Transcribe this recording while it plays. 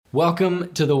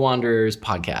Welcome to the Wanderers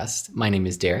podcast. My name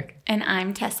is Derek. And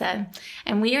I'm Tessa.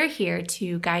 And we are here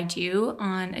to guide you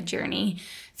on a journey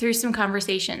through some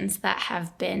conversations that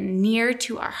have been near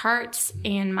to our hearts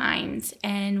and minds.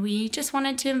 And we just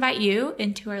wanted to invite you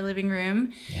into our living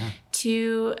room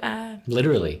to...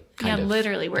 Literally.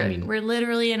 Literally. We're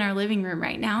literally in our living room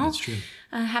right now. That's true.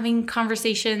 Having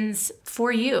conversations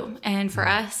for you and for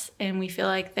us. And we feel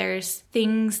like there's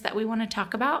things that we want to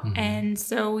talk about. And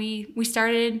so we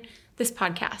started this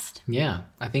podcast. Yeah,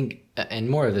 I think, and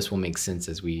more of this will make sense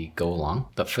as we go along.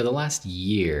 But for the last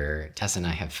year, Tessa and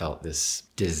I have felt this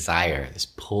desire, this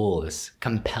pull, this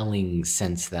compelling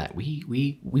sense that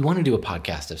we want to do a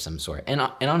podcast of some sort. And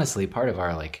honestly, part of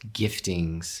our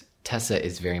giftings, Tessa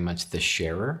is very much the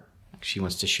sharer. She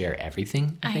wants to share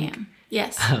everything, I think. Am.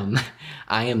 Yes.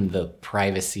 I am the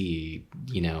privacy,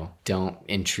 don't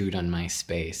intrude on my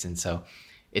space. And so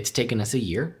it's taken us a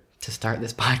year to start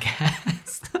this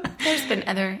podcast. There's been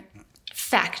other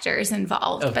factors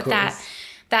involved, of but course.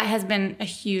 that has been a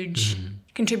huge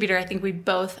contributor. I think we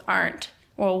both aren't.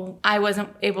 Well, I wasn't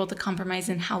able to compromise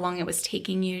in how long it was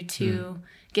taking you to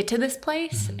get to this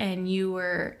place, and you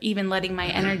were even letting my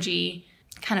energy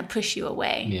kind of push you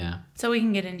away. Yeah. So we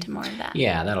can get into more of that.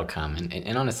 Yeah, that'll come.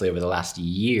 And honestly, over the last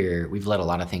year, we've let a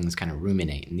lot of things kind of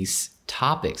ruminate. And these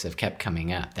topics have kept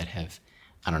coming up that have,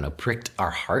 pricked our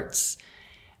hearts,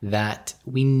 that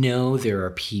we know there are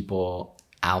people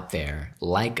out there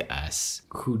like us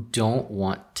who don't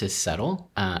want to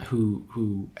settle,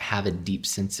 who have a deep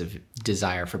sense of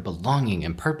desire for belonging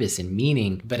and purpose and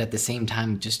meaning, but at the same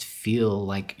time just feel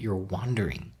like you're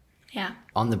wandering. Yeah.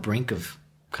 On the brink of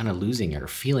kind of losing it or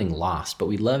feeling lost. But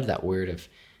we love that word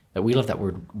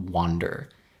wander.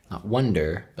 Not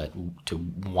wonder, but to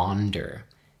wander.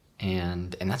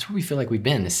 And that's where we feel like we've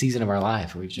been this season of our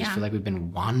life. We just feel like we've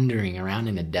been wandering around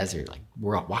in a desert, like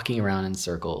we're walking around in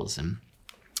circles,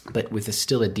 but with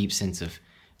still a deep sense of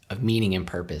meaning and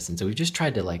purpose. And so we've just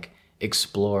tried to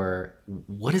explore,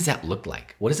 what does that look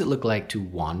like? What does it look like to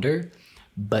wander,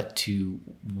 but to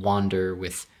wander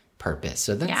with purpose?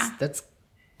 So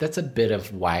that's a bit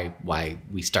of why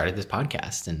we started this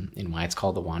podcast and why it's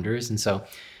called The Wanderers. And so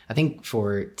I think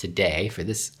for today, for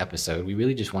this episode, we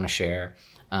really just want to share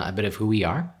a bit of who we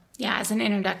are. Yeah, as an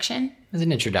introduction.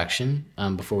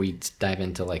 Before we dive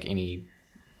into any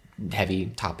heavy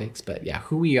topics. But yeah,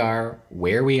 who we are,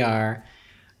 where we are.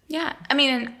 Yeah.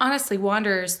 And honestly,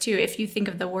 wanderers too, if you think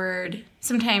of the word,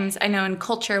 sometimes I know in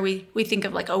culture we think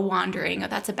of a wandering,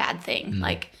 that's a bad thing.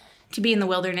 To be in the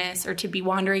wilderness or to be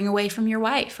wandering away from your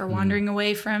wife or wandering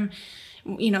away from,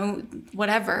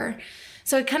 whatever.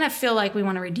 So I kind of feel like we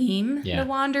want to redeem the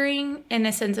wandering in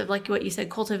a sense of what you said,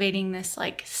 cultivating this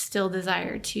still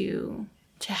desire to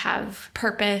have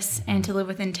purpose and to live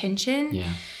with intention.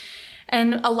 Yeah.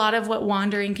 And a lot of what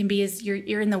wandering can be is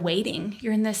you're in the waiting.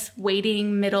 You're in this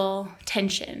waiting middle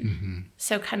tension.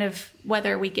 So kind of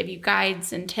whether we give you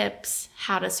guides and tips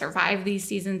how to survive these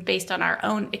seasons based on our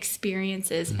own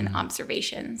experiences and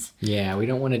observations. Yeah, we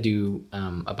don't want to do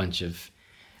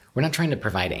we're not trying to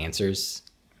provide answers,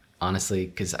 honestly,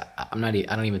 because I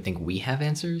don't even think we have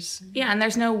answers. Yeah, and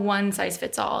there's no one size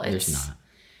fits all. There's not.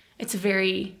 It's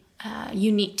very...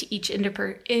 unique to each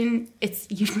it's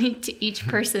unique to each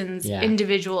person's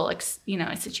individual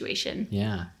situation.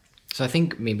 Yeah. So I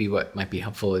think maybe what might be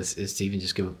helpful is to even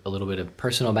just give a little bit of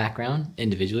personal background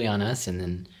individually on us, and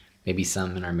then maybe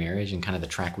some in our marriage and kind of the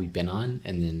track we've been on,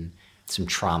 and then some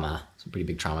pretty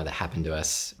big trauma that happened to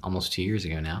us almost 2 years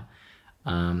ago now.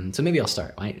 So maybe I'll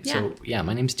start, right? Yeah. So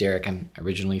my name's Derek. I'm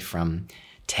originally from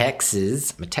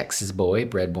Texas. I'm a Texas boy,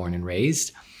 bred, born, and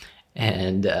raised.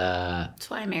 And that's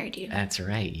why I married you. That's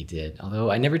right, you did. Although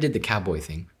I never did the cowboy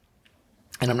thing.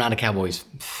 And I'm not a Cowboys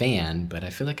fan, but I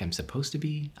feel like I'm supposed to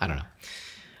be. I don't know.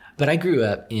 But I grew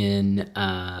up in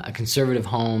a conservative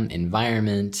home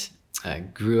environment. I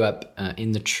grew up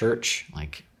in the church,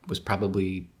 was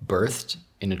probably birthed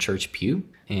in a church pew.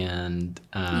 And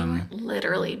you weren't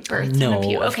literally birthed in a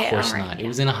pew. No, of course not. Yeah. It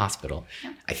was in a hospital,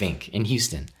 I think, in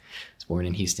Houston. I was born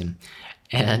in Houston.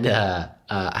 And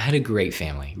I had a great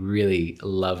family, really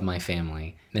loved my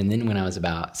family. And then when I was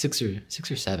about six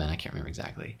or seven, I can't remember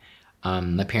exactly,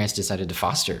 my parents decided to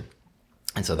foster.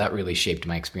 And so that really shaped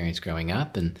my experience growing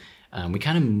up. And we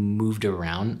kind of moved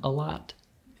around a lot.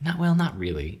 Not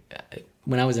really.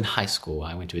 When I was in high school,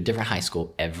 I went to a different high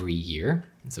school every year.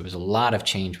 And so there was a lot of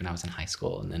change when I was in high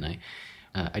school. And then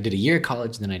I did a year at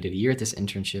college, then I did a year at this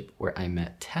internship where I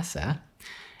met Tessa.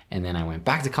 And then I went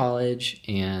back to college.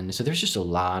 And so there's just a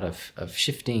lot of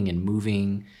shifting and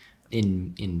moving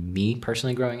in me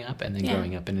personally growing up, and then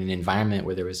growing up in an environment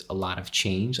where there was a lot of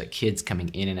change, like kids coming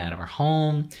in and out of our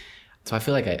home, So I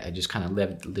feel like I just kind of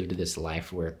lived this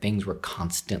life where things were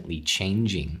constantly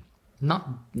changing. Not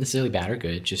necessarily bad or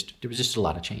good, there was just a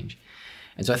lot of change.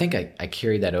 And so I think I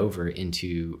carried that over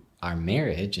into our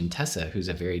marriage, and Tessa, who's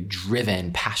a very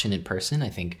driven, passionate person. I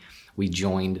think we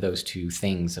joined those two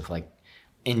things of like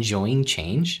enjoying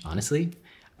change, honestly,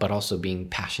 but also being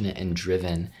passionate and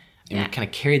driven. And we kind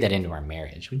of carried that into our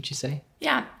marriage, wouldn't you say?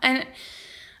 Yeah. And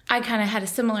I kind of had a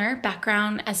similar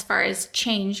background as far as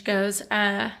change goes.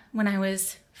 When I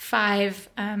was 5,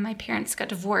 my parents got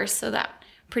divorced, so that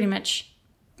pretty much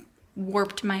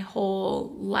warped my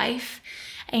whole life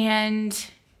and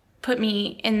put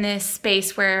me in this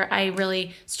space where I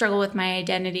really struggle with my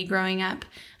identity growing up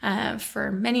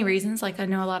for many reasons, like I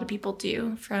know a lot of people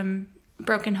do, from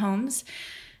broken homes.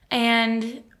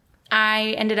 And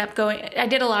I ended up I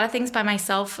did a lot of things by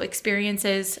myself,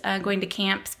 experiences, going to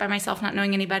camps by myself, not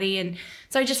knowing anybody. And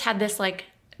so I just had this like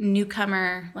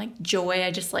newcomer, like joy.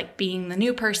 I just like being the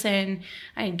new person.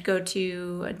 I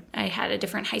had a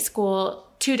different high school,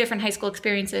 2 different high school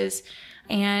experiences.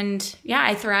 And yeah,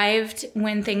 I thrived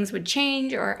when things would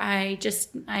change, or I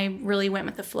really went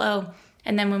with the flow.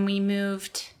 And then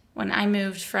when I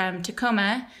moved from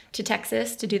Tacoma to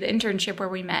Texas to do the internship where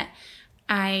we met,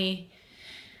 I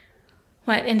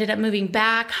ended up moving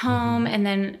back home, and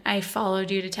then I followed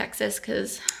you to Texas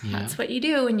because that's what you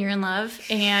do when you're in love.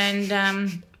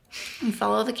 And you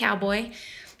follow the cowboy.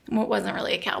 Well, it wasn't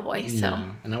really a cowboy, so.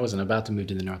 No, and I wasn't about to move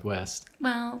to the Northwest.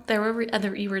 Well,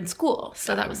 you were in school,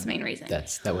 so that was the main reason.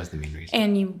 That was the main reason.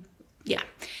 And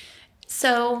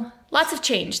so lots of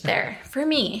change there for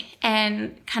me,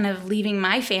 and kind of leaving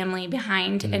my family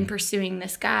behind and pursuing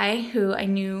this guy who I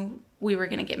knew we were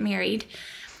going to get married.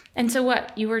 And so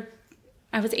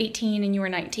I was 18 and you were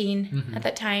 19 at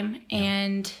that time,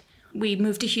 and we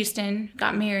moved to Houston,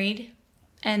 got married,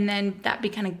 and then that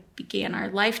kind of began our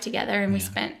life together, and we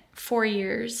spent 4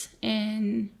 years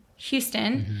in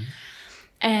Houston,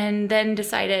 and then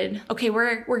decided, okay,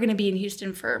 we're going to be in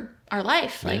Houston for our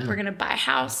life. Like, we're going to buy a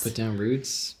house. Put down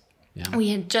roots. Yeah. We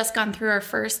had just gone through our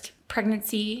first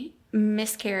pregnancy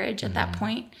miscarriage at that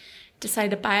point.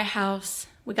 Decided to buy a house.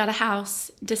 We got a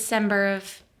house December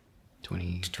of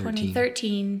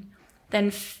 2013.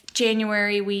 Then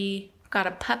January, we got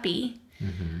a puppy.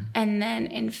 And then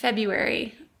in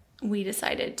February, we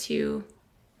decided to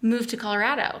move to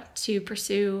Colorado to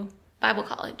pursue Bible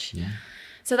college. Yeah.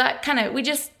 So that kind of,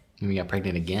 And we got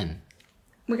pregnant again.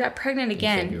 We got pregnant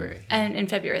again. In February. And in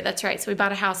February, that's right. So we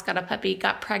bought a house, got a puppy,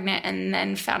 got pregnant, and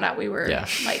then found out we were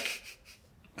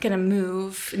going to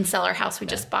move and sell our house we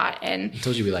just bought. And I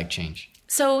told you we like change.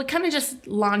 So we kind of just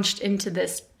launched into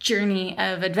this journey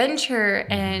of adventure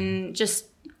and just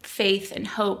faith and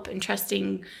hope and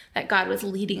trusting that God was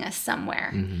leading us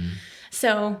somewhere.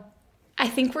 So I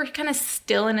think we're kind of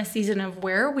still in a season of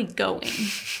where are we going?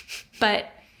 But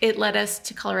it led us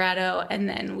to Colorado, and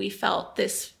then we felt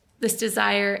this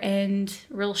desire and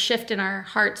real shift in our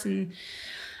hearts. And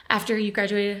after you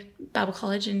graduated Bible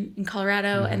college in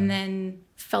Colorado, and then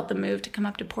felt the move to come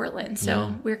up to Portland.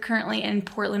 So we're currently in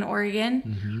Portland,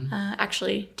 Oregon,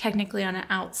 actually technically on an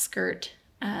outskirt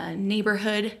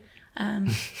neighborhood.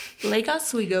 Lake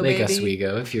Oswego, Lake baby.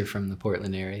 Oswego, if you're from the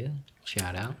Portland area.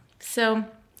 Shout out. So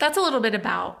that's a little bit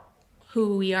about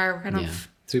who we are, kind of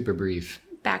super brief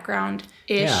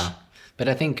background-ish. Yeah, but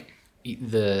I think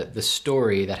the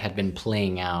story that had been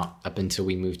playing out up until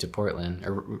we moved to Portland,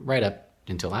 or right up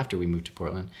until after we moved to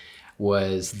Portland,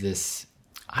 was this,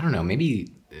 I don't know,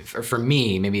 maybe for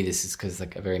me, maybe this is because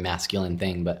like a very masculine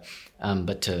thing, but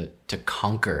to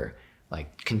conquer,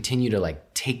 like continue to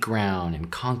like take ground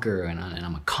and conquer, and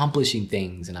I'm accomplishing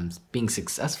things, and I'm being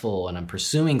successful, and I'm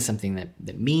pursuing something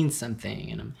that means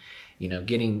something, and I'm,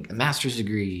 getting a master's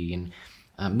degree, and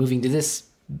moving to this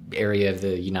area of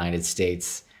the United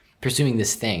States, pursuing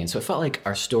this thing. And so it felt like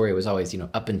our story was always,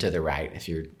 up and to the right, if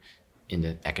you're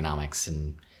into economics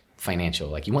and financial,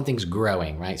 like you want things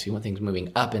growing, right? So you want things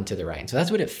moving up and to the right. And so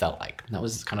that's what it felt like. That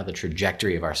was kind of the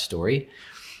trajectory of our story.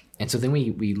 And so then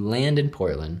we land in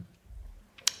Portland,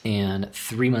 and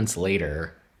 3 months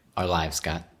later, our lives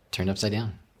got turned upside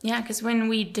down. Yeah, because when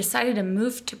we decided to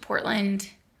move to Portland,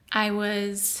 I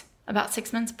was about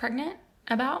 6 months pregnant,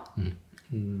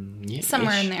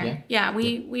 somewhere in there. Yeah,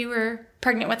 we were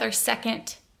pregnant with our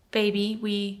second baby.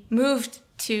 We moved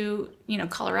to,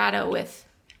 Colorado with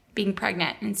being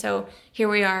pregnant. And so here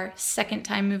we are, second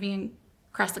time moving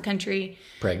across the country.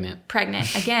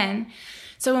 Pregnant again.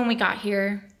 So when we got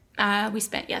here, we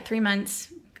spent, 3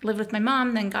 months, lived with my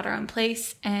mom, then got our own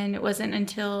place. And it wasn't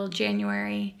until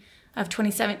January of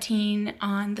 2017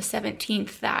 on the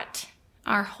 17th that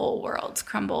our whole world's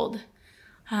crumbled.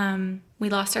 We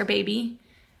lost our baby.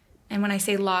 And when I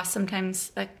say lost, sometimes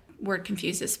that word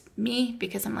confuses me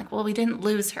because I'm like, well, we didn't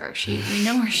lose her. We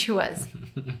know where she was.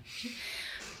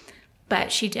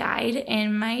 But she died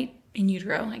in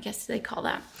utero, I guess they call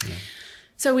that. Yeah.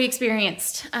 So we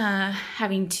experienced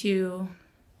having to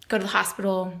go to the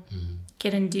hospital,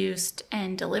 get induced,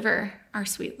 and deliver our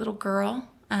sweet little girl,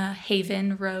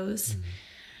 Haven Rose.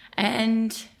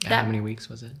 And how many weeks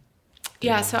was it?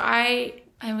 Yeah, so I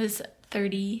was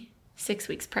 36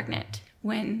 weeks pregnant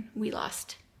when we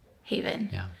lost Haven.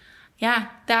 Yeah. Yeah,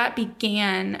 that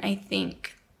began, I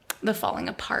think, the falling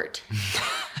apart.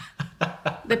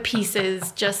 The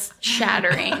pieces just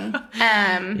shattering.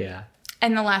 Yeah.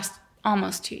 And the last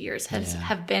almost 2 years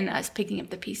have been us picking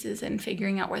up the pieces and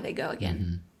figuring out where they go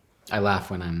again. I laugh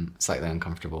when I'm slightly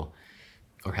uncomfortable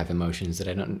or have emotions that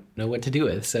I don't know what to do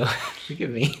with, so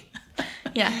forgive me.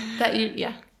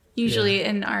 Usually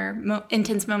in our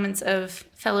intense moments of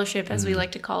fellowship, as we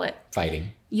like to call it.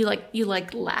 Fighting. You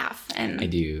laugh. And I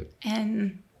do.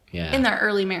 And in our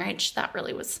early marriage, that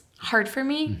really was hard for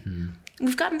me.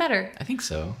 We've gotten better. I think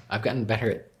so. I've gotten better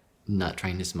at not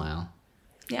trying to smile.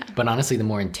 Yeah. But honestly, the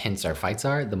more intense our fights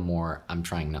are, the more I'm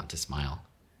trying not to smile.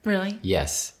 Really?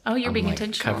 Yes. Oh, you're being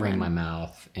intentional. Covering my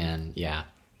mouth and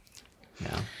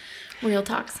Real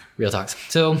talks.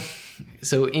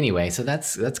 So anyway, so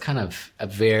that's kind of a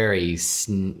very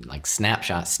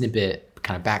snapshot, snippet,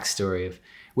 kind of backstory of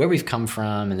where we've come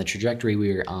from and the trajectory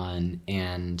we were on.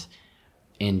 And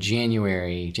in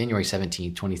January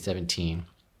 17th, 2017,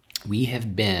 we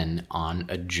have been on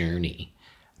a journey,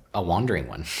 a wandering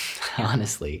one,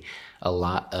 honestly. A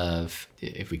lot of,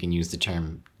 if we can use the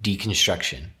term,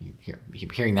 deconstruction. You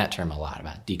keep hearing that term a lot,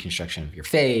 about deconstruction of your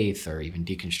faith or even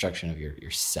deconstruction of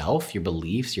yourself, your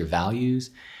beliefs, your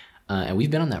values. And we've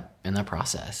been in that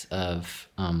process of,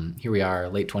 here we are,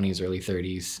 late 20s, early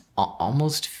 30s,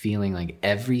 almost feeling like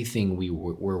everything we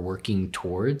were working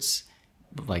towards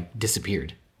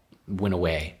disappeared, went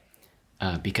away.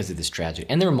 Because of this tragedy.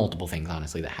 And there were multiple things,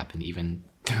 honestly, that happened even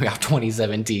throughout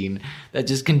 2017 that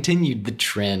just continued the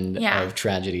trend of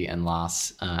tragedy and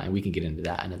loss. And we can get into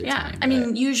that another time. I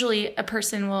mean, usually a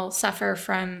person will suffer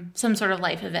from some sort of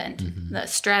life event. The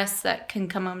stress that can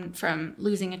come from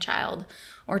losing a child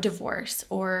or divorce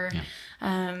or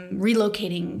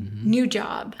relocating, new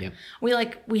job. Yep.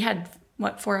 We had,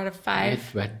 4 out of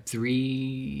 5? We had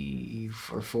 3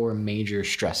 or 4 major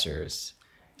stressors.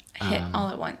 Hit all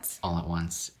at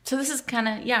once. So this is kind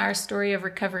of, our story of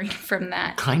recovering from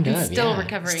that. Still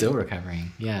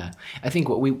recovering. Yeah. I think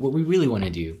what we really want to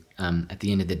do at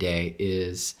the end of the day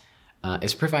is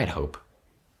provide hope.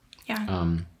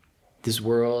 Yeah. This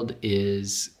world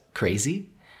is crazy.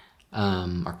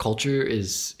 Our culture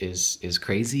is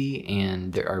crazy,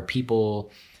 and there are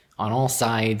people on all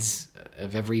sides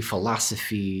of every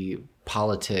philosophy,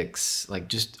 politics,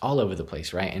 just all over the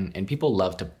place, right? And people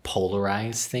love to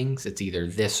polarize things. It's either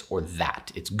this or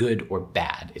that. It's good or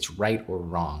bad. It's right or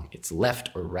wrong. It's left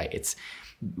or right. It's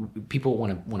people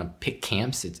want to pick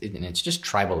camps. And it's just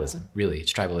tribalism. Really,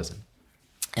 it's tribalism.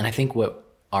 And I think what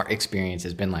our experience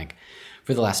has been like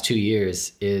for the last 2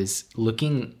 years is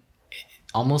looking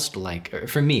almost or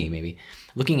for me maybe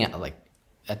looking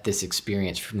at this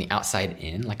experience from the outside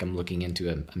in, like I'm looking into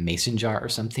a mason jar or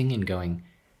something and going,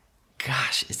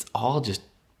 gosh, it's all just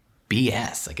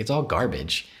BS. It's all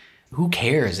garbage. Who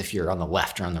cares if you're on the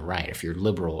left or on the right, if you're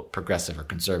liberal, progressive, or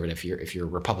conservative, if you're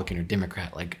Republican or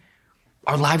Democrat?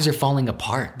 Our lives are falling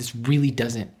apart. Does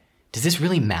this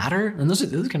really matter? And those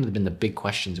kind of been the big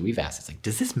questions we've asked. It's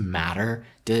does this matter?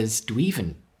 Do we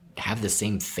even have the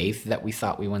same faith that we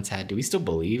thought we once had? Do we still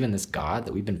believe in this God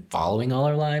that we've been following all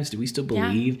our lives? Do we still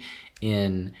believe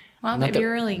in... Well, not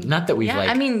that we've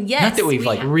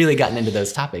really gotten into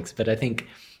those topics, but I think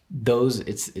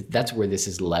that's where this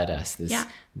has led us.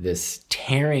 This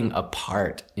tearing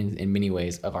apart in many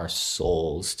ways of our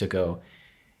souls to go,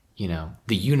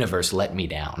 the universe let me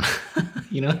down.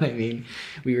 You know what I mean?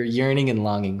 We were yearning and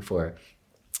longing for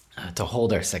to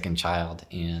hold our second child,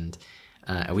 and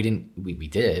we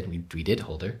did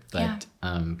hold her,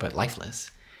 but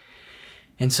lifeless.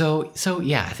 And so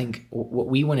I think what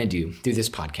we want to do through this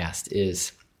podcast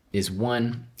is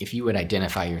one, if you would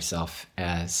identify yourself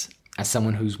as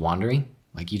someone who's wandering,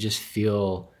 you just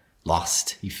feel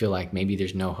lost, you feel like maybe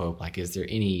there's no hope, is there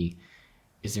any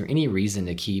reason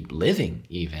to keep living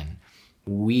even?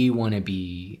 We want to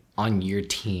be on your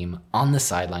team, on the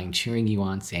sideline, cheering you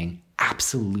on, saying,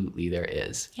 absolutely there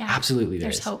is. Yeah. Absolutely there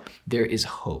is. There's hope. There is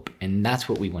hope. And that's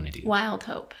what we want to do. Wild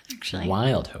hope, actually.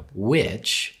 Wild hope,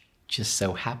 which just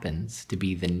so happens to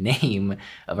be the name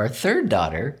of our third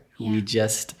daughter, who we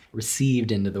just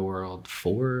received into the world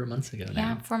 4 months ago now.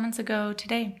 Yeah, 4 months ago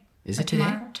today. Is it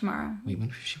today? Tomorrow. Wait, when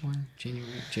was she born? June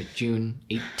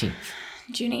 18th.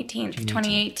 June 18th,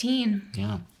 2018.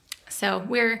 Yeah. So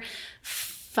we're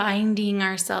finding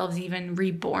ourselves even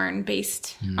reborn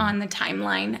based on the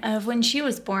timeline of when she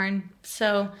was born.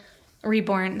 So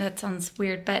reborn, that sounds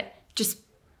weird, but just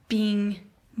being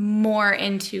more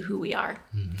into who we are,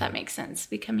 if that makes sense.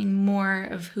 Becoming more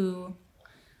of who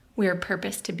we're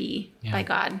purposed to be by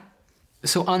God.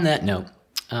 So on that note,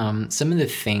 some of the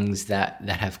things that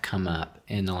have come up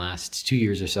in the last 2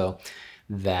 years or so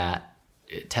that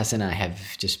Tessa and I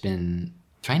have just been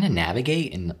trying to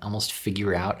navigate and almost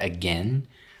figure out again.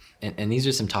 And these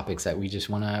are some topics that we just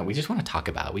want to talk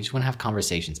about. We just want to have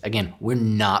conversations. Again, we're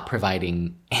not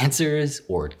providing answers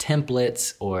or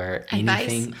templates or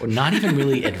anything, or not even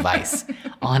really advice,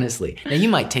 honestly. Now, you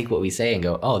might take what we say and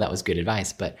go, oh, that was good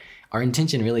advice. But our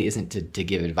intention really isn't to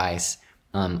give advice.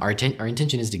 Our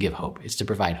intention is to give hope. It's to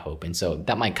provide hope. And so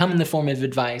that might come in the form of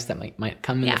advice. That might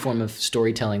come in the form of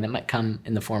storytelling. That might come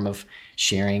in the form of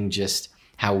sharing just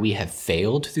how we have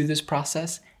failed through this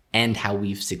process and how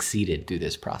we've succeeded through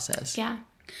this process. Yeah.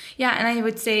 Yeah, and I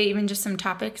would say even just some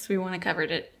topics we want to cover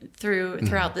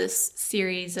throughout this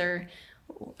series or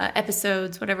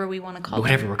episodes, whatever we want to call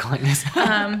whatever them. We're calling this.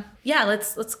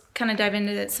 Let's kind of dive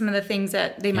into some of the things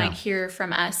that they might hear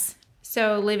from us.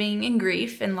 So living in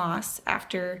grief and loss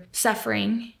after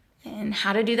suffering, and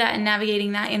how to do that and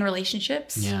navigating that in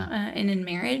relationships and in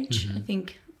marriage. I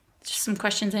think just some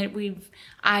questions that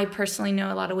I personally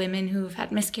know a lot of women who've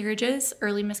had miscarriages,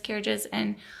 early miscarriages,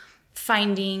 and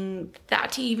finding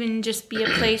that to even just be a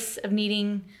place of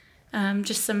needing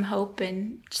just some hope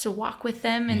and just a walk with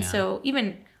them. And so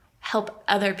even help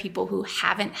other people who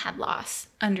haven't had loss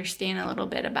understand a little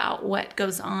bit about what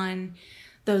goes on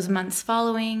those months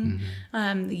following,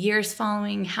 the years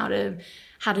following, how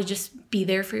to just be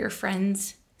there for your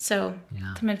friends. So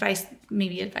some advice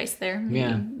there,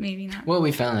 maybe not. Well,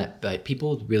 we found that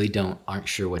people really aren't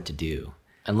sure what to do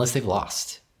unless they've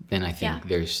lost. Then I think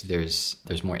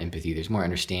there's more empathy, there's more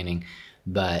understanding.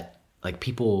 But like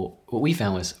people, what we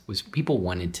found was people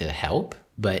wanted to help,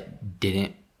 but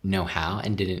didn't know how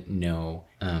and didn't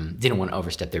want to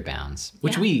overstep their bounds,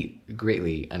 which we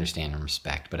greatly understand and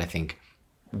respect. But I think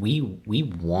we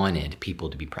wanted people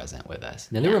to be present with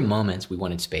us. Now there were moments we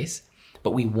wanted space,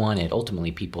 but we wanted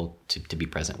ultimately people to be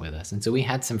present with us. And so we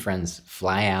had some friends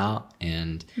fly out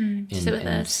and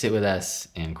sit with us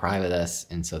and cry with us.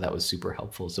 And so that was super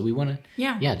helpful. So we want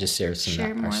to just share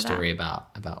our story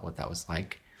about what that was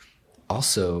like.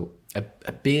 Also,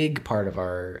 a big part of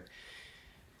our,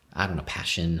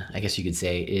 passion, I guess you could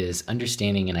say, is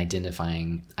understanding and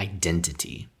identifying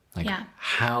identity. Like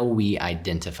how we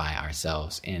identify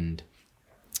ourselves and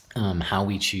how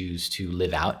we choose to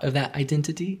live out of that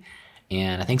identity.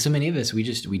 And I think so many of us, we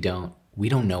don't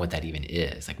know what that even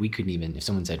is. Like we couldn't even, if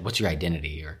someone said, what's your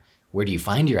identity? Or where do you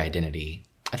find your identity?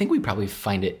 I think we probably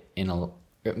find it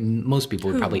most people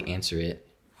would probably answer it.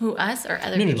 Who, us or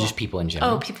other people? No, just people in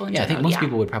general. Oh, people in general. I think most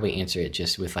people would probably answer it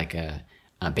just with like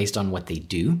based on what they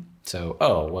do. So,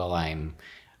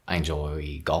 I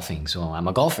enjoy golfing, so I'm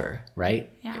a golfer, right?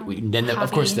 Yeah.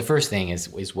 Of course, the first thing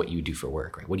is what you do for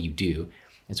work, right? What do you do?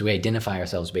 And so we identify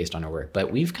ourselves based on our work.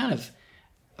 But we've kind of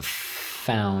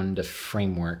found a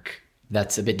framework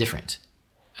that's a bit different.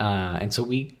 And so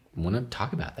we want to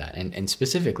talk about that and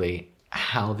specifically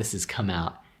how this has come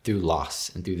out through loss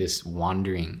and through this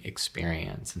wandering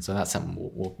experience. And so that's something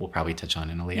we'll probably touch on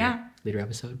in a later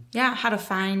episode. Yeah, how to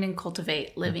find and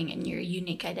cultivate living in your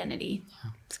unique identity.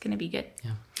 Yeah. It's going to be good.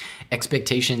 Yeah.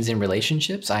 Expectations in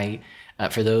relationships.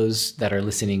 For those that are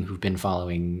listening who've been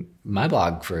following my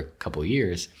blog for a couple of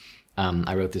years,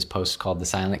 I wrote this post called The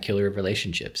Silent Killer of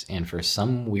Relationships. And for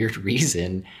some weird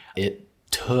reason, it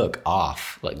took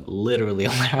off, like literally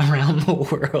around the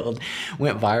world,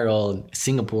 went viral. In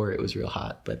Singapore, it was real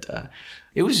hot, but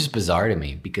it was just bizarre to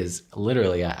me because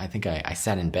literally I think I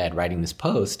sat in bed writing this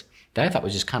post that I thought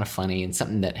was just kind of funny and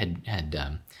something that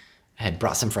had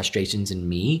brought some frustrations in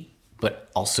me, but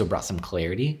also brought some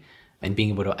clarity and being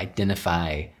able to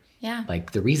identify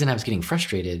like the reason I was getting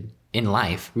frustrated in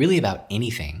life, really about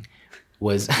anything,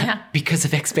 was because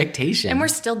of expectation. And we're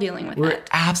still dealing with that. We're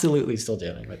absolutely still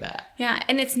dealing with that. Yeah,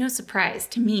 and it's no surprise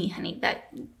to me, honey,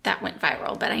 that went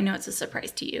viral, but I know it's a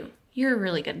surprise to you. You're a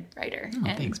really good writer.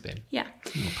 Oh, thanks, babe. Yeah.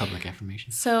 A little public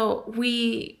affirmation. So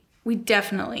we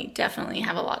definitely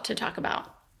have a lot to talk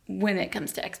about when it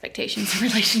comes to expectations and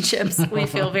relationships. We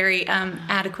feel very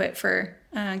adequate for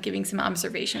giving some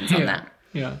observations on that.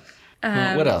 Yeah.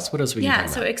 What else? What else we can talk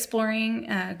about? So exploring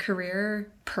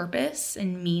career purpose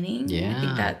and meaning. Yeah. I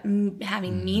think that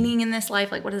having meaning in this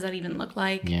life, like what does that even look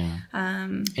like? Yeah.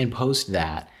 And post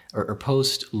that, or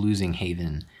post losing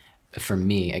Haven, for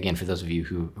me, again, for those of you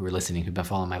who are listening, who've been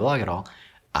following my blog at all,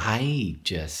 I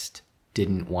just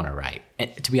didn't want to write.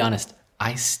 And to be honest,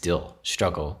 I still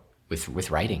struggle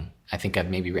with writing. I think I've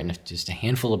maybe written just a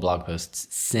handful of blog posts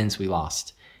since we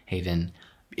lost Haven.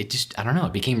 It just, I don't know,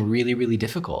 it became really, really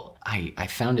difficult. I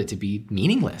found it to be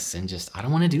meaningless and just, I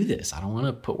don't want to do this. I don't want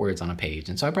to put words on a page.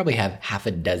 And so I probably have half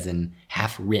a dozen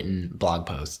half-written blog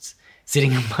posts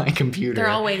sitting on my computer. They're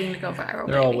all waiting to go viral.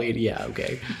 They're all waiting, yeah,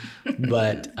 okay.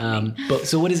 But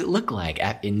so what does it look like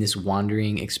in this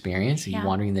wandering experience, you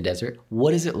wandering in the desert?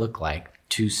 What does it look like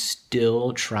to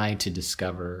still try to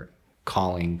discover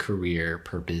calling, career,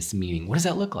 purpose, meaning? What does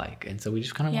that look like? And so we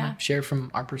just kind of want to share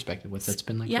from our perspective what that's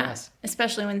been like for us.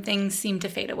 Especially when things seem to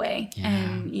fade away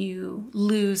and you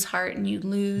lose heart and you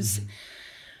lose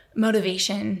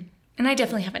motivation. And I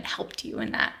definitely haven't helped you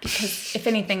in that, because if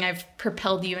anything, I've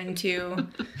propelled you into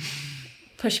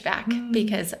pushback,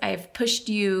 because I've pushed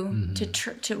you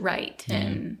to write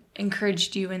and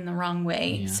encouraged you in the wrong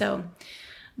way. Yeah. So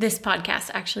this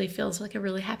podcast actually feels like a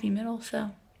really happy middle.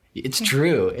 So it's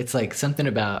true. It's like something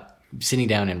about sitting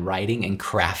down and writing and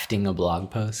crafting a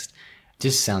blog post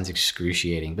just sounds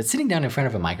excruciating. But sitting down in front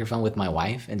of a microphone with my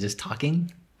wife and just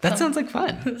talking, that sounds like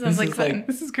fun. Sounds like fun.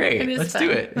 This is great. Let's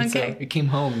do it. And okay. So it came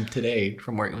home today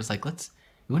from work. It was like, you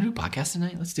want to do a podcast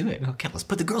tonight? Let's do it. Okay, let's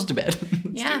put the girls to bed.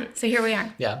 So here we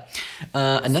are. Yeah.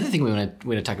 Another thing we want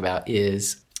to talk about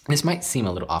is, this might seem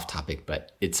a little off topic,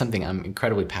 but it's something I'm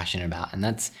incredibly passionate about, and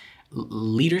that's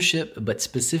leadership, but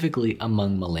specifically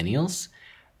among millennials.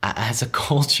 As a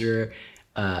culture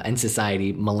and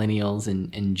society, millennials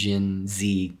and Gen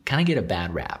Z kind of get a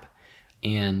bad rap.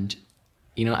 And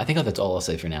I think that's all I'll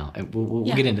say for now. And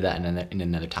we'll get into that in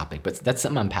another topic. But that's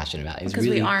something I'm passionate about. Because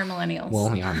we are millennials. Well,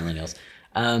 we are millennials.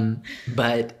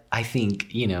 But I think,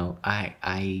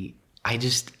 I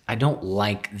don't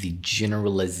like the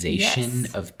generalization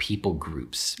of people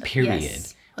groups, period.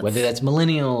 Yes. Whether that's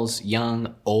millennials,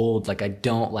 young, old. Like, I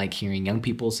don't like hearing young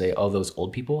people say, oh, those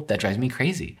old people. That drives me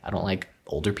crazy. I don't like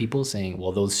older people saying,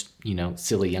 well, those,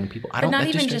 silly young people. But not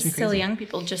even just silly young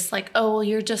people, just like, oh, well,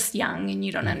 you're just young and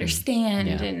you don't understand.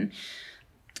 Yeah. And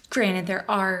granted, there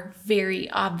are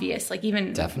very obvious, like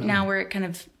even now we're kind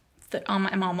of,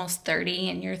 I'm almost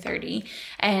 30 and you're 30,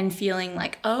 and feeling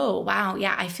like, oh, wow,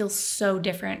 yeah, I feel so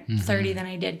different 30 than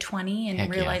I did 20, and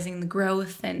realizing the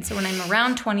growth. And so when I'm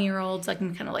around 20-year-olds, like,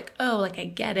 I'm kind of like, oh, like, I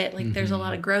get it. Like, there's a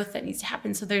lot of growth that needs to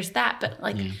happen. So there's that. But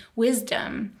like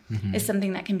wisdom is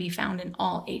something that can be found in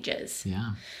all ages.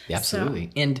 Yeah, absolutely.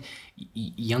 So, and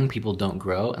young people don't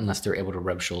grow unless they're able to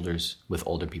rub shoulders with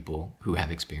older people who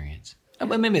have experience.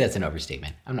 But maybe that's an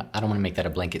overstatement. I don't want to make that a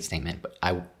blanket statement, but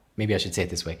maybe I should say it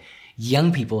this way.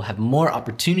 Young people have more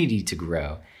opportunity to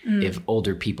grow if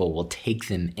older people will take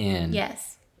them in.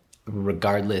 Yes.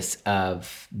 Regardless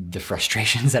of the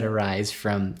frustrations that arise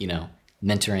from,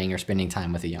 mentoring or spending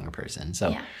time with a younger person.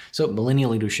 So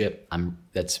millennial leadership,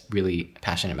 that's really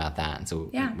passionate about that. And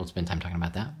so we'll spend time talking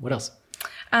about that. What else?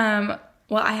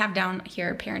 Well, I have down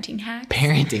here parenting hacks.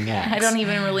 Parenting hacks. I don't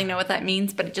even really know what that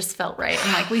means, but it just felt right.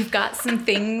 I'm like, we've got some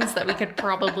things that we could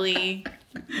probably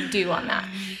do on that.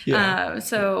 Yeah.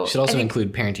 So should also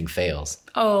include parenting fails.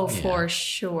 Oh, for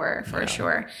sure.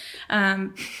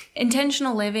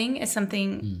 Intentional living is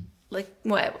something like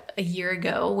a year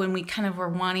ago when we kind of were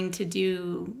wanting to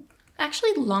do.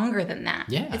 Actually, longer than that.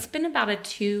 Yeah. It's been about a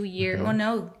 2-year. Mm-hmm. Well,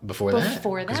 no. Before that.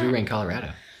 Because we were in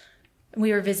Colorado.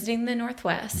 We were visiting the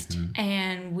Northwest,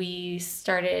 and we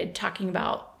started talking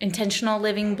about intentional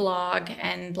living blog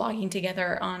and blogging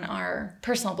together on our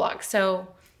personal blog. So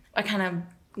I kind of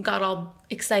got all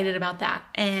excited about that,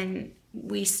 and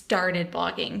we started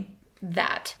blogging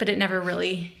that, but it never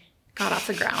really got off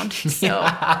the ground. So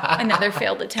another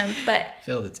failed attempt, but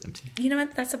you know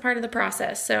what? That's a part of the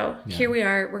process. So here we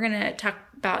are. We're going to talk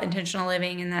about intentional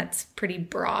living, and that's pretty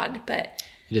broad, but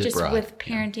just broad. With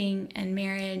parenting and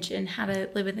marriage and how to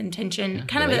live with intention,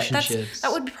 kind of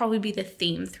that would probably be the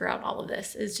theme throughout all of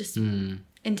this, is just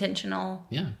intentional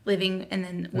living, and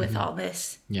then with all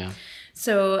this. Yeah.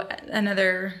 So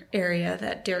another area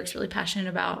that Derek's really passionate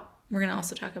about, we're going to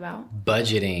also talk about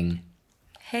budgeting.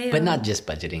 But not just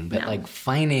budgeting, but like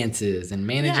finances and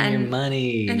managing your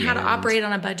money. And how to operate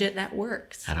on a budget that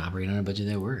works.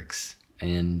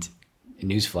 And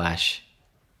newsflash,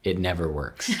 it never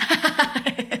works.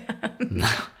 No,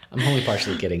 I'm only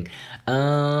partially kidding.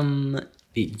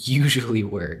 It usually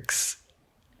works,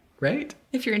 right?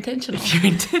 If you're intentional.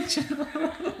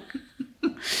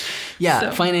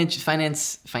 Yeah,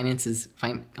 finances.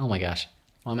 Oh my gosh,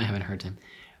 why am I having a hard time?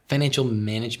 Financial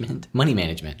management, money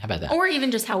management. How about that? Or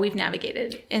even just how we've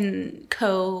navigated in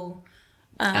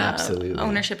Absolutely.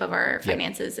 ownership of our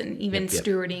finances and even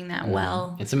stewarding that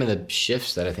well. And some of the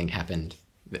shifts that I think happened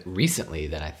recently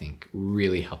that I think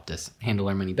really helped us handle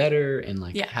our money better and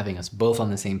like having us both on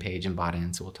the same page and bought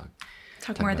in. So we'll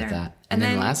talk more about there. that. And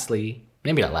then lastly,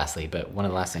 maybe not lastly, but one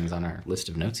of the last things on our list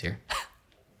of notes here.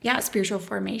 Spiritual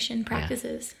formation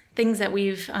practices. Things that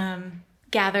we've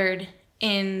gathered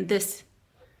in this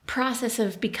process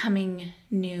of becoming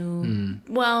new.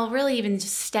 Well, really even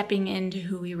just stepping into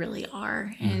who we really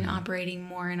are and operating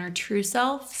more in our true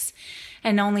selves,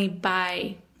 and only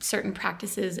by certain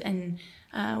practices and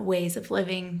ways of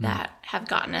living that have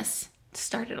gotten us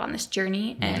started on this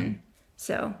journey. And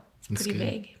so it's pretty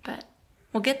big, but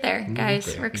we'll get there,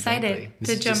 guys. We're excited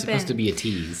to jump in. This is supposed to be a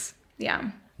tease.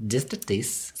 Yeah. Just a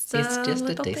taste. It's just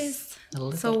a taste.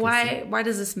 So why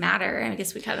does this matter? I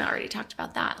guess we kind of already talked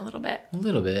about that a little bit. A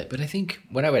little bit, but I think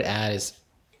what I would add is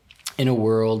in a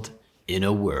world. No,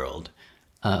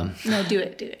 do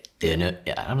it. I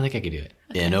don't think I could do it.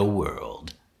 Okay. In a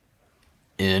world.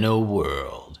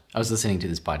 I was listening to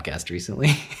this podcast recently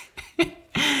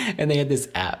and they had this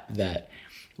app that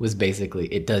was basically,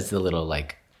 it does the little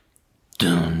like,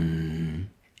 dun,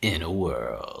 in a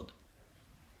world,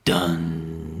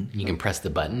 dun. You can press the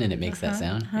button and it makes that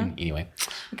sound. Anyway.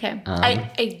 Okay.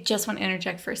 I just want to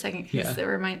interject for a second because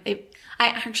I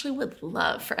actually would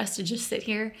love for us to just sit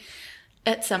here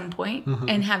at some point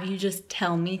and have you just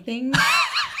tell me things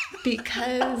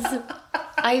because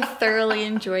I thoroughly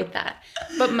enjoyed that.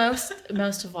 But most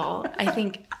of all, I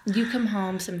think you come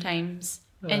home sometimes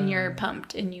and you're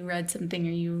pumped and you read something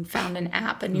or you found an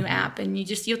app, a new app, and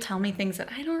you'll tell me things that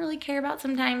I don't really care about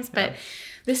sometimes, but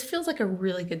this feels like a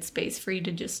really good space for you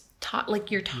to just talk,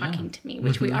 like you're talking to me,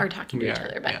 which we are talking to each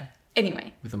other, but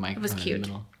anyway, with a microphone, it was cute. In the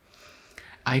middle.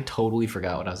 I totally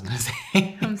forgot what I was going to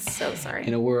say. I'm so sorry.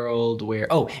 In a world where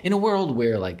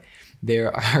like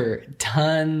there are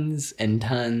tons and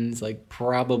tons, like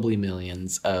probably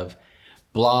millions of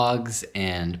blogs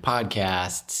and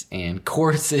podcasts and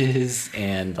courses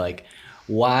and like,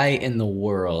 why in the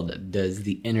world does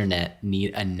the internet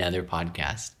need another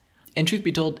podcast? And truth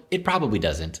be told, it probably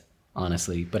doesn't,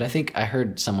 honestly. But I think I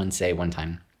heard someone say one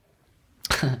time,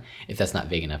 if that's not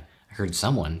vague enough, I heard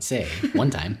someone say one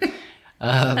time.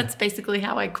 That's basically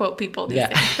how I quote people these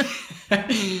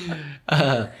days.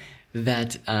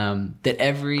 That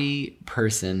every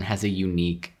person has a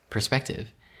unique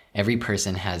perspective. Every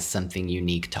person has something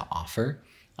unique to offer.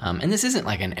 And this isn't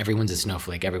like an everyone's a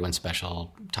snowflake, everyone's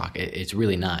special talk. It's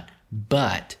really not.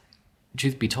 But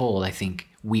truth be told, I think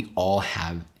we all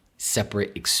have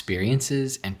separate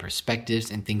experiences and perspectives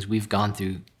and things we've gone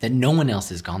through that no one else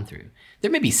has gone through.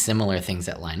 There may be similar things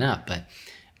that line up, but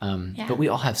we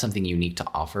all have something unique to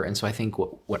offer. And so I think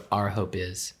what our hope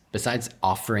is, besides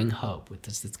offering hope,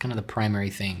 that's kind of the primary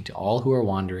thing. To all who are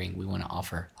wandering, we want to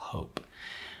offer hope.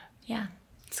 Yeah,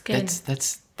 it's good.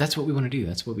 That's what we want to do.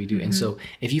 That's what we do. And so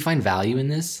if you find value in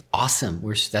this, awesome.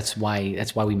 That's why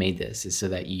we made this, is so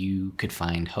that you could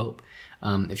find hope.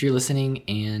 If you're listening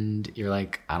and you're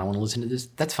like, I don't want to listen to this,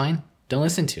 that's fine. Don't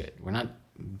listen to it. We're not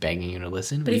begging you to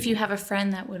listen. But if you have a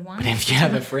friend that would want But if you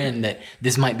have a friend that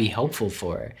this might be helpful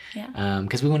for,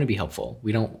 because we want to be helpful.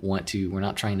 We're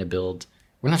not trying to build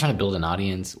an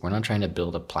audience. We're not trying to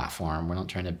build a platform. We're not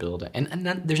trying to build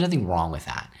there's nothing wrong with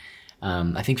that.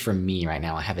 I think for me right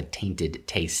now, I have a tainted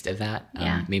taste of that.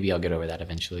 Maybe I'll get over that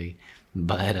eventually.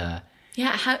 But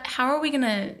how are we going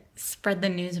to spread the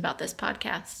news about this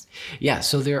podcast? Yeah,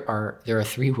 so there are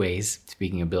 3 ways,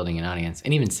 speaking of building an audience,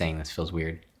 and even saying this feels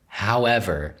weird.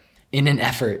 However, in an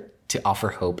effort to offer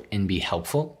hope and be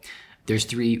helpful, there's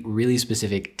 3 really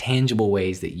specific, tangible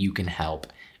ways that you can help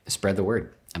spread the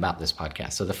word about this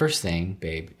podcast. So the first thing,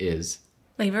 babe, is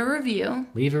leave a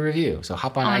review. So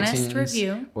hop on Honest iTunes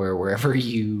review. Or wherever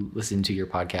you listen to your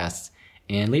podcasts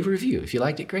and leave a review. If you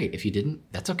liked it, great. If you didn't,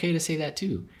 that's okay to say that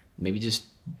too. Maybe just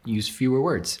use fewer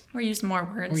words. Or use more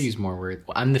words.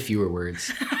 Well, I'm the fewer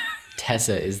words.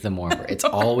 Tessa is the more words. It's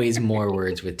always more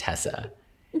words with Tessa.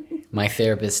 My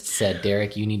therapist said,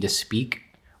 Derek, you need to speak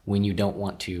when you don't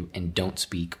want to and don't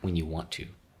speak when you want to.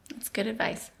 That's good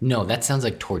advice. No, that sounds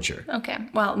like torture. Okay.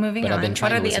 Well, moving on. But I've been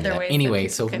trying to listen to that. Ways? Anyway,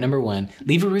 so number 1,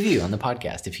 leave a review on the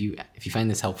podcast. If you find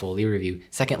this helpful, leave a review.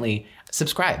 Secondly,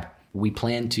 subscribe. We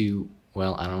plan to,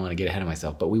 well, I don't want to get ahead of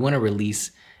myself, but we want to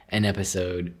release an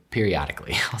episode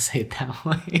periodically. I'll say it that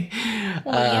way.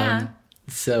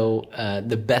 So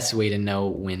the best way to know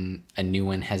when a new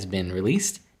one has been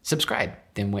released, subscribe.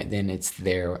 Then it's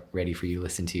there ready for you to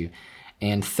listen to.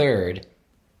 And third,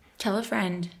 tell a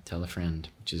friend,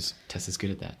 which is Tessa's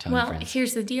good at that. Telling friends. Well,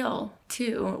 here's the deal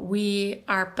too. We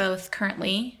are both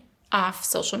currently off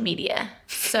social media.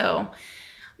 So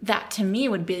that to me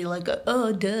would be like,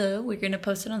 oh, duh, we're going to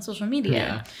post it on social media.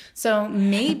 Yeah. So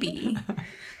maybe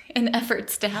in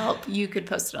efforts to help, you could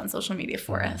post it on social media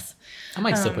for us. I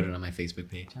might still put it on my Facebook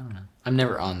page. I don't know. I'm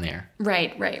never on there.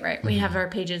 Right. We have our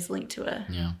pages linked to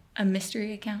a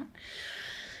mystery account.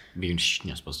 You're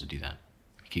not supposed to do that.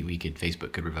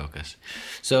 Facebook could revoke us.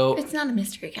 So it's not a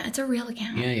mystery account. It's a real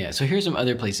account. Yeah. So here's some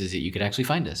other places that you could actually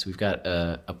find us. We've got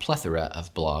a plethora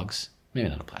of blogs. Maybe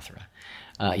not a plethora.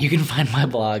 You can find my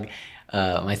blog,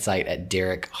 my site at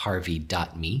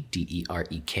derekharvey.me,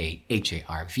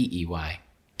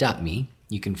 DerekHarvey.me.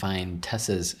 You can find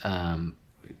Tessa's,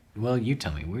 well, you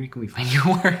tell me, where can we find your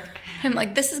work? I'm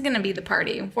like, this is going to be the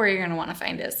party where you're going to want to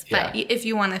find us. But if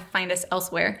you want to find us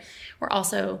elsewhere, we're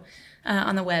also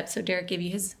on the web. So Derek gave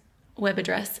you his web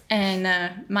address.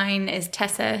 And mine is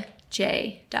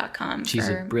tessaj.com. She's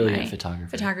a brilliant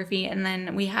photographer. And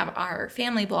then we have our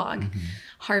family blog,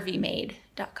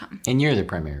 harveymade.com. And you're the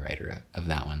primary writer of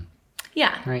that one.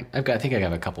 Yeah. Right? I think I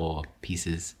have a couple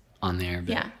pieces on there.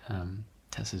 But,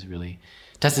 Tessa's really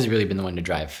been the one to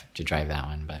drive that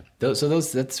one. But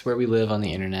that's where we live on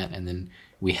the internet. And then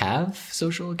we have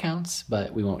social accounts,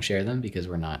 but we won't share them because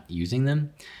we're not using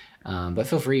them. But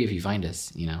feel free if you find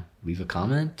us, leave a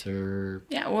comment or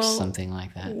something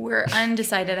like that. We're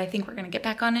undecided. I think we're going to get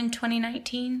back on in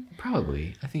 2019.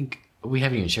 Probably. I think we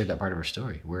haven't even shared that part of our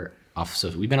story.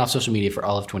 We've been off social media for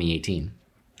all of 2018.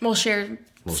 We'll share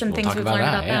some things we've learned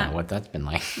about that. Yeah, what that's been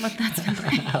like.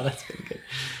 How that's been good.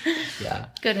 Yeah.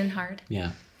 Good and hard.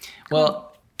 Yeah.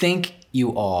 Well, thank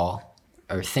y'all,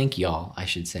 I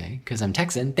should say, because I'm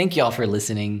Texan. Thank y'all for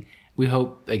listening. We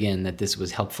hope, again, that this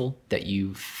was helpful, that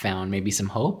you found maybe some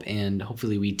hope, and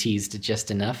hopefully we teased just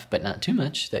enough, but not too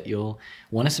much, that you'll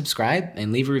want to subscribe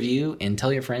and leave a review and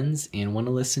tell your friends and want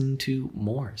to listen to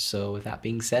more. So with that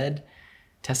being said,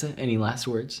 Tessa, any last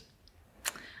words?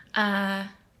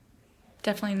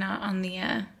 Definitely not on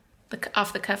the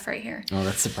off the cuff right here. Oh,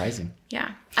 that's surprising.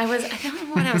 Yeah. I don't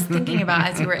know what I was thinking about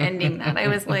as you were ending that. I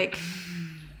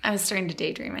was starting to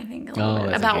daydream, I think, a little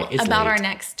bit about our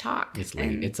next talk. It's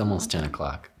late. It's almost 10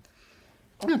 o'clock.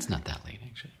 No, it's not that late,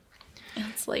 actually.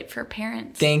 It's late for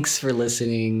parents. Thanks for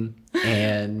listening,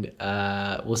 and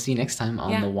we'll see you next time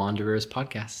on the Wanderers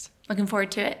podcast. Looking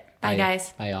forward to it. Bye,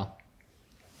 guys. Bye, y'all.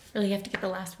 Really have to get the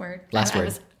last word. Last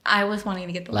word. I was wanting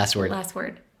to get the last word. Last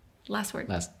word. Last word.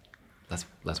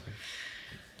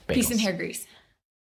 Peace and hair grease.